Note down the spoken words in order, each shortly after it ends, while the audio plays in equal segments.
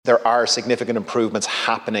there are significant improvements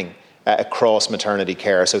happening across maternity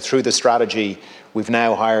care. So through the strategy, we've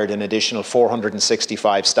now hired an additional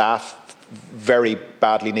 465 staff, very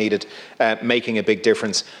badly needed, making a big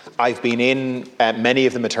difference. I've been in many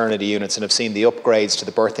of the maternity units and have seen the upgrades to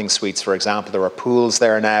the birthing suites, for example. There are pools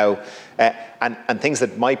there now, and things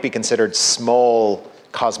that might be considered small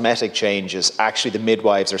cosmetic changes, actually the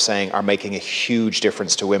midwives are saying are making a huge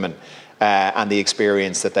difference to women and the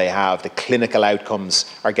experience that they have. The clinical outcomes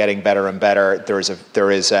are getting better and better. There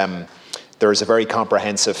is a very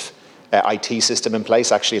comprehensive IT system in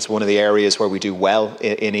place. Actually, it's one of the areas where we do well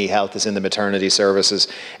in e-health is in the maternity services.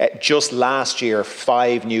 Just last year,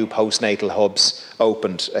 5 new postnatal hubs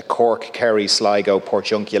opened: Cork, Kerry, Sligo,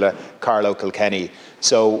 Portiuncula, Carlow, Kilkenny.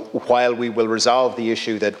 So while we will resolve the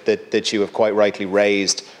issue that you have quite rightly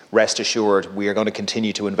raised, rest assured we are going to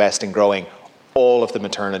continue to invest in growing all of the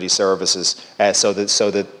maternity services so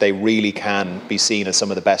that they really can be seen as some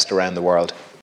of the best around the world.